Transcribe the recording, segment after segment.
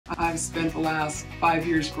I've spent the last 5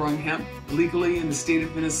 years growing hemp legally in the state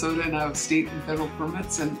of Minnesota, and I have state and federal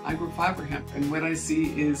permits, and I grow fiber hemp. And what I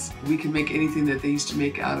see is we can make anything that they used to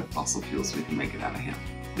make out of fossil fuels, we can make it out of hemp.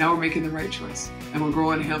 Now we're making the right choice, and we're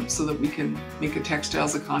growing hemp so that we can make a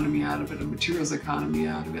textiles economy out of it, a materials economy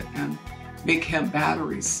out of it, and make hemp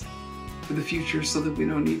batteries for the future so that we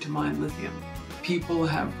don't need to mine lithium. People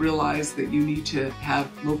have realized that you need to have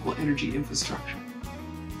local energy infrastructure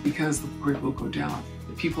because the grid will go down.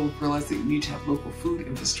 The people have realized that you need to have local food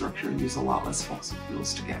infrastructure and use a lot less fossil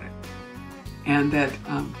fuels to get it. And that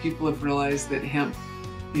people have realized that hemp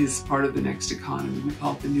is part of the next economy. We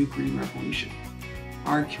call it the new green revolution.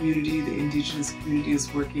 Our community, the indigenous community,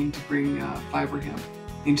 is working to bring fiber hemp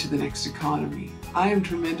into the next economy. I am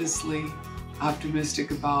tremendously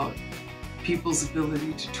optimistic about people's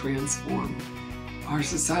ability to transform our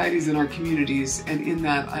societies and our communities, and in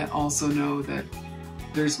that I also know that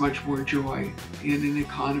there's much more joy in an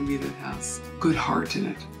economy that has good heart in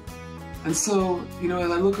it. And so, you know,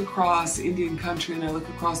 as I look across Indian country and I look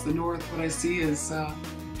across the north, what I see is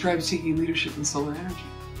tribes taking leadership in solar energy.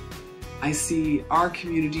 I see our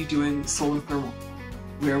community doing solar thermal,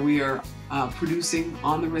 where we are producing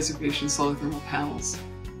on the reservation solar thermal panels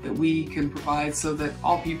that we can provide so that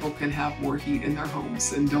all people can have more heat in their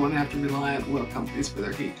homes and don't have to rely on oil companies for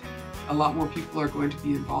their heat. A lot more people are going to be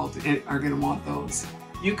involved and are going to want those.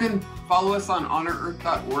 You can follow us on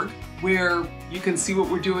honorearth.org, where you can see what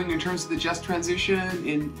we're doing in terms of the just transition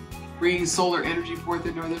in bringing solar energy forth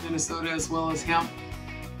in northern Minnesota, as well as hemp,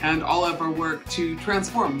 and all of our work to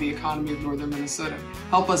transform the economy of northern Minnesota.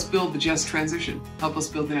 Help us build the just transition. Help us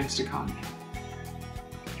build the next economy.